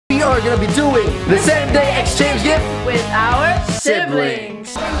we are gonna be doing the same day exchange gift with our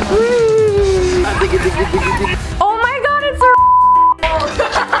siblings. Oh my God, it's a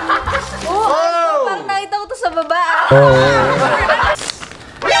Oh! Parang nakita ko to sa baba.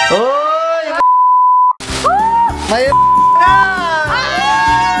 Oy! May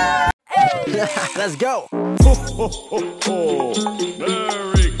Let's go!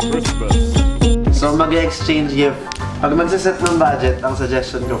 Merry Christmas! So mag-exchange gift. Pag magsaset ng budget, ang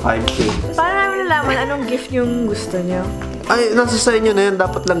suggestion ko 5K. Paano namin nalaman anong gift yung gusto niyo? Ay, nasa sa inyo na yun.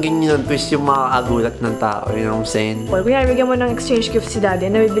 Dapat lang ganyan twist yung makakagulat ng tao. You know what I'm saying? Well, kung bigyan mo ng exchange gift si daddy,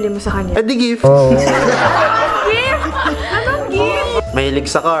 nabibili mo sa kanya. Eh, di gift. Gift? Anong gift? Mahilig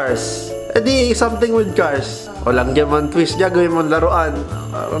sa cars. Eh, di something with cars. O lang dyan man twist niya, gawin mo laruan.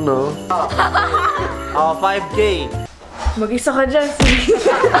 I don't know. 5K. Mag-isa ka dyan.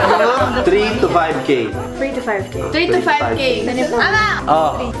 3 to 5K. 3 to 5K. 3 to 5K. Ama!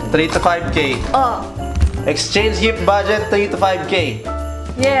 3 to 5K. Oh. Exchange gift budget 3 to 5K.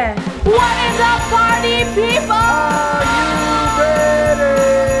 Yeah. What is up, party people? Are you ready?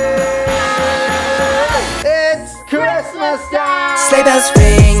 It's Christmas time! Sleigh bells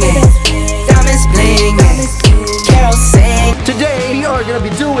ringing, diamonds blinging, carols sing. Today we are gonna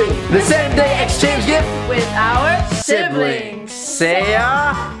be doing the same day exchange gift With our siblings.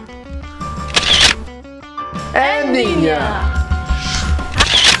 Saya and Niana.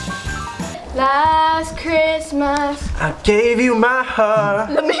 Last Christmas, I gave you my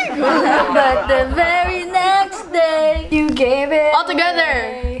heart. but the very next day, You gave it all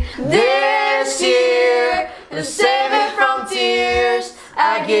together. This year, to save it from tears,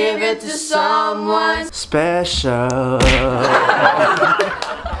 I give it to someone. Special.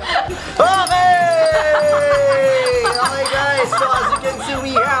 Okay guys, so as you can see,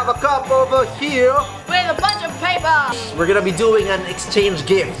 we have a cup over here. With a bunch of paper. We're gonna be doing an exchange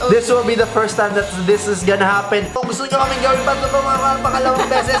gift. This will be the first time that this is gonna happen. Kung gusto nyo kaming gawin pa ito mga pangalawang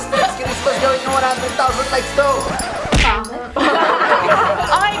beses, next Christmas gawin nyo 100,000 likes to.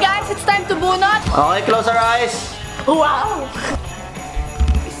 Okay guys, it's time to bunot. Okay, close our eyes. Wow.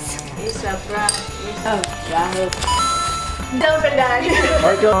 It's a brand. Oh, God. Don't forget.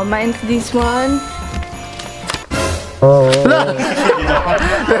 Oh, mine's this one.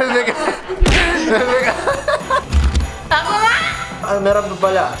 Ako na! Meron pa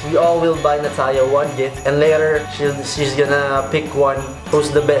pala. We all will buy Natalia one gift and later she's gonna pick one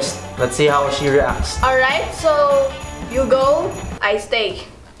who's the best. Let's see how she reacts. Alright, so you go, I stay.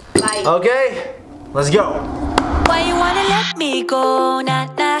 Bye. Okay, let's go. Why you wanna let me go, nah,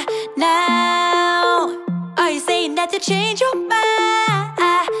 nah, now? Are you saying that to change your mind?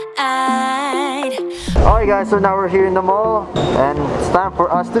 Okay guys, so now we're here in the mall and it's time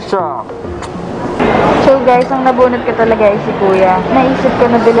for us to shop. So guys, ang nabunot ko talaga ay si Kuya. Naisip ko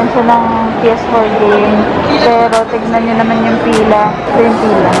na bilan siya ng PS4 game. Pero tignan niyo naman yung pila. Ito yung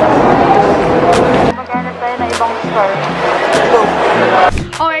pila. Maghanap tayo ng ibang store. Go!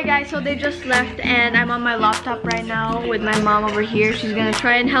 Alright guys, so they just left and I'm on my laptop right now with my mom over here. She's gonna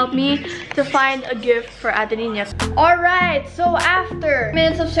try and help me to find a gift for Ate Niña. Alright, so after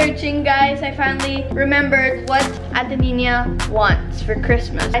minutes of searching guys, I finally remembered what Ate Niña wants for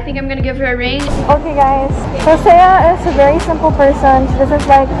Christmas. I think I'm gonna give her a ring. Okay guys, so Saya is a very simple person. She doesn't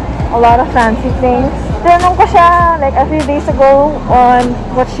like a lot of fancy things. Tinanong ko siya like a few days ago on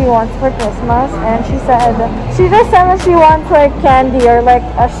what she wants for Christmas and she said, she just said that she wants like candy or like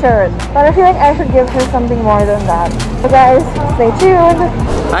a shirt. But I feel like I should give her something more than that. So guys, stay tuned!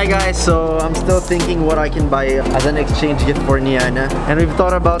 Hi guys, so I'm still thinking what I can buy as an exchange gift for Niana. And we've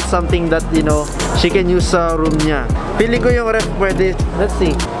thought about something that, you know, she can use sa room niya. Feeling ko yung ref pwede. Let's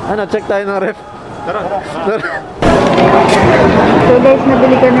see. Ano, check tayo ng ref. Tara. So guys,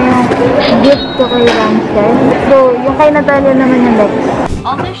 nabili ko na yung gift ko kay Ranz guys. So, yung kay Natalia naman yung Lex.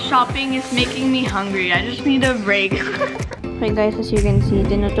 All this shopping is making me hungry. I just need a break. Okay guys, as you can see,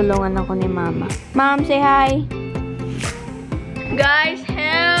 tinutulungan ako ni Mama. Mom, say hi! Guys,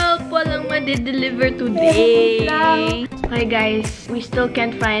 help! Walang ma-deliver today. Okay guys, we still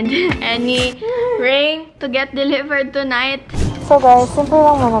can't find any ring to get delivered tonight. So guys, simple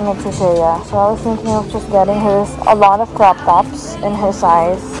lang muna si Saya. So I was thinking of just getting her a lot of crop tops in her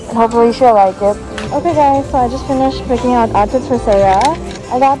size. And hopefully she'll like it. Okay guys, so I just finished picking out outfits for Saya.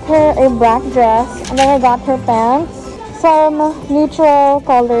 I got her a black dress, and then I got her pants, some neutral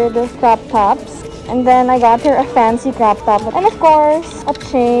colored crop tops, and then I got her a fancy crop top, and of course, a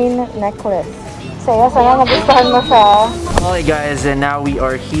chain necklace. Saya, sana nagustuhan mo siya. Okay guys, and now we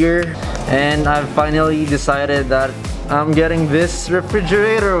are here and I've finally decided that I'm getting this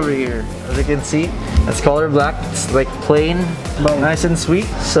refrigerator over here. As you can see, it's color black. It's like plain, nice and sweet.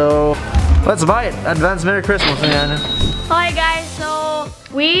 So let's buy it. Advance Merry Christmas, Niana. Hi guys, so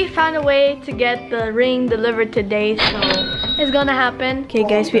we found a way to get the ring delivered today, so it's gonna happen. Okay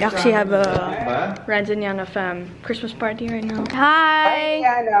guys, we actually have a Ranz and Niana fam Christmas party right now. Hi!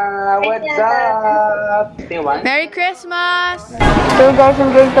 Niana, what's up? Merry Christmas! So guys,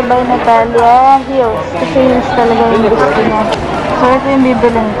 I'm going to buy Natalia heels. Kasi heels talaga yung gusto niya. So ito yung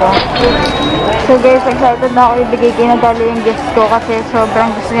bibilin ko. So guys, excited na ako ibigay kay Natalia yung gifts ko kasi sobrang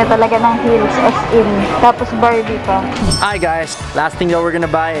gusto niya talaga ng heels as in. Tapos Barbie pa. Hi guys, last thing that we're gonna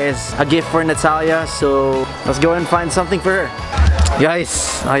buy is a gift for Natalia. So let's go and find something for her.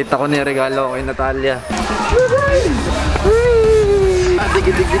 Guys, nakita ko na yung regalo kay Natalia.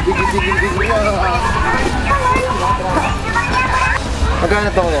 Magkano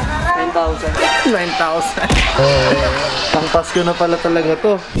to kuya? 9,000. 9,000. Pang Pasko na pala talaga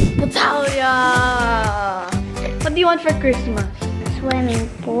to. Natalia! What do you want for Christmas? Swimming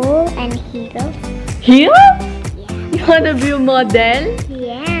pool and heels. Here? You wanna be a model?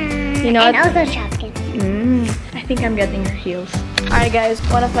 Yeah. You know and what? also chocolates. I think I'm getting her heels. Alright guys,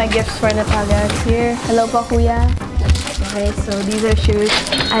 one of my gifts for Natalia is here. Hello pa kuya. Okay, so these are shoes.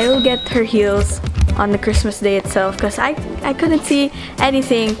 I will get her heels on the Christmas day itself because I couldn't see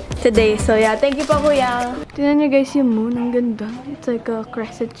anything today. So yeah, thank you pa kuya. Tignan nyo guys yung moon, ang ganda. It's like a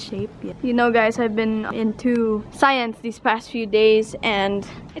crescent shape. You know guys, I've been into science these past few days and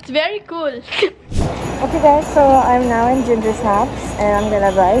it's very cool. Okay guys, so I'm now in Ginger Snaps and I'm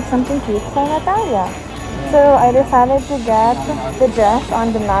gonna buy something cute for Natalia. So I decided to get the dress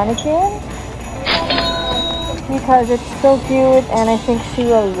on the mannequin because it's so cute and I think she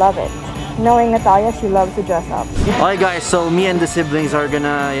will love it. Knowing Natalia, she loves to dress up. Alright guys, so me and the siblings are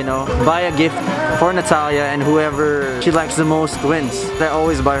gonna, you know, buy a gift for Natalia and whoever she likes the most wins. I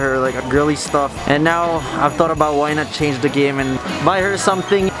always buy her like a girly stuff and now I've thought about why not change the game and buy her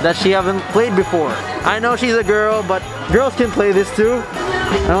something that she haven't played before. I know she's a girl, but girls can play this too.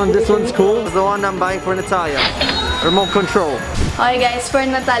 And this one's cool. It's the one I'm buying for Natalia. Remote control. Okay guys, for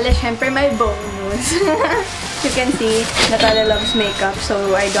Natalia, syempre may bonus. You can see, Natalia loves makeup,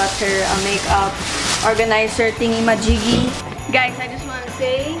 so I got her a makeup organizer thingy majiggy. Guys, I just want to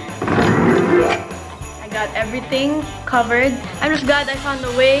say, I got everything covered. I'm just glad I found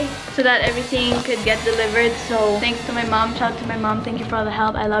a way so that everything could get delivered. So thanks to my mom, shout out to my mom, thank you for all the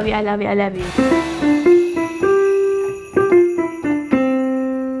help. I love you, I love you, I love you.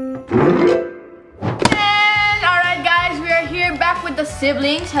 With the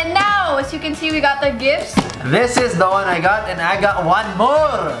siblings, and now as you can see we got the gifts. This is the one I got and I got one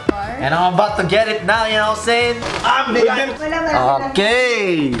more. And I'm about to get it now, you know what I'm saying? I'm big.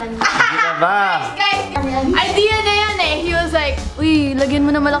 Okay. Guys, idea na yan eh. He was like, uy, lagyan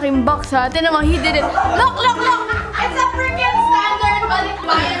mo na malaking box ha. Tinan mo, he did it. Look, look, look! It's a freaking standard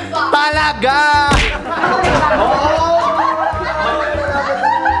giant box. Talaga!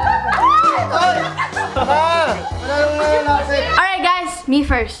 Alright guys, me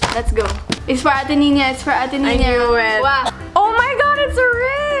first. Let's go. It's for Ate Nina. It's for Ate Nina. I knew it. Wow. Oh my god, it's a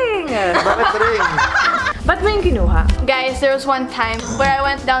ring! Bakit ring? Ba't mo yung kinuha? Guys, there was one time where I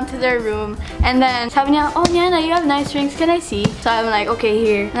went down to their room and then sabi niya, oh Niana, you have nice rings, can I see? So I'm like, okay,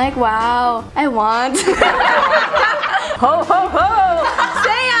 here. I'm like, wow, I want. Ho, ho, ho!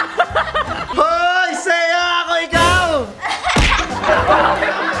 Saya! Hoy! Saya! Ako ikaw!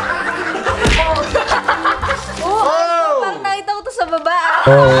 Parang nakita ko to sa baba.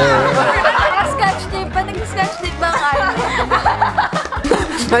 Nag-scotch tape pa? Nag-scotch tape ba ang ano?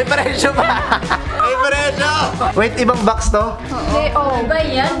 May presyo pa! May presyo! Wait, ibang box to? Oh, ba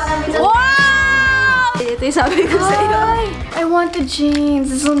yan? Wow! Ito yung sabi ko sa iyo. I want the jeans.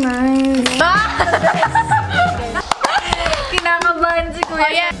 It's so nice. Kinakabahan si Kuya.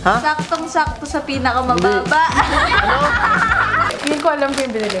 Oh, yeah. Ha? Saktong-sakto sa pinakamababa. Hindi ko alam kung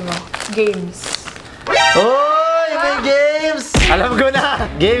yung binili mo. Games. Oy! May games! Alam ko na!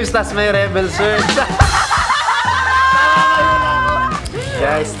 Games, tas may rebel shirt.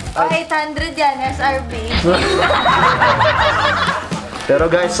 Guys, O, 800 yan, SRP. pero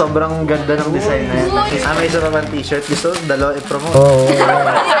guys, sobrang ganda ng design na yan. May isa naman t-shirt. Gusto, dalawa i-promote.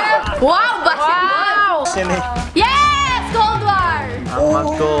 Wow! Basketball! Yes! Cold War! Ang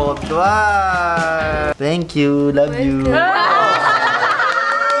mag-Cold War! Thank you. Love you.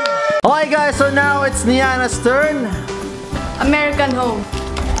 Okay guys, so now it's Niana's turn. American Home.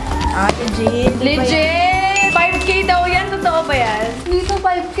 Legit. Legit! 5K daw yan. Totoo ba yan? Dito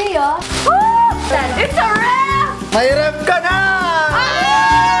 5K ah. It's a ref! May rep ka na!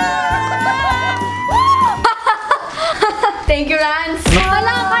 Thank you, Ranz.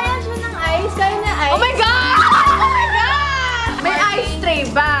 Wala, kaya siya ng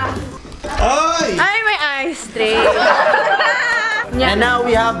birthday. And now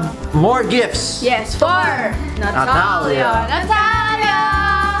we have more gifts. Yes, for Natalia.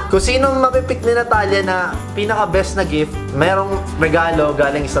 Kung sinong mapipick ni Natalia na pinaka-best na gift, merong regalo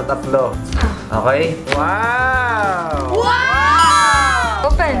galing sa tatlo. Okay? Wow!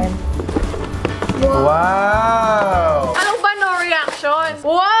 Wow! Open. Wow! Anong ba no reaction?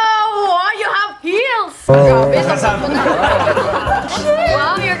 Wow! Oh, you have heels! Oh. Grabe, sabi mo na.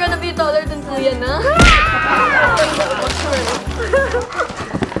 Wow, you're gonna be taller than Niana.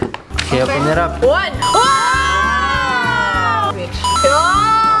 Okay, open it up. One! Wow!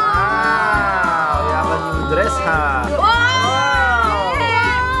 Wow! Yaman yung dress ha. Wow!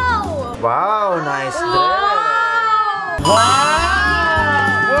 Wow, nice dress. Wow!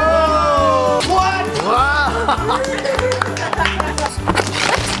 What? Wow!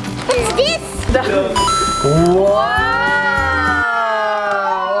 What's this? Wow!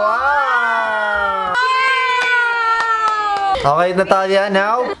 Okay, Natalia,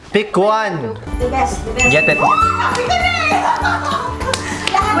 now pick one. The best. Get it.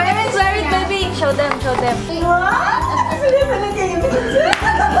 Where is baby? Show them.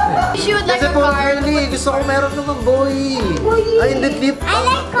 She would like Kasi a po, card. girly, gusto ko meron naman boy. Ay, hindi flip. I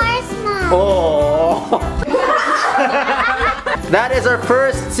like cars, Mom. Oh. That is our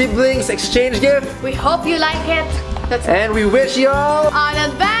first siblings exchange gift. We hope you like it. That's And we wish you all an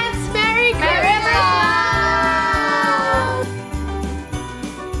advance Merry Christmas!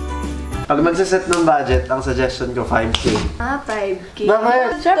 pag magsaset ng budget, ang suggestion ko 5K. 5K.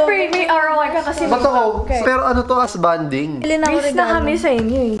 Bakit? Siyempre, may ROI ka kasi. Ba't ako? Pero ano to as banding? Bili na kami sa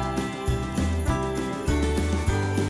inyo eh.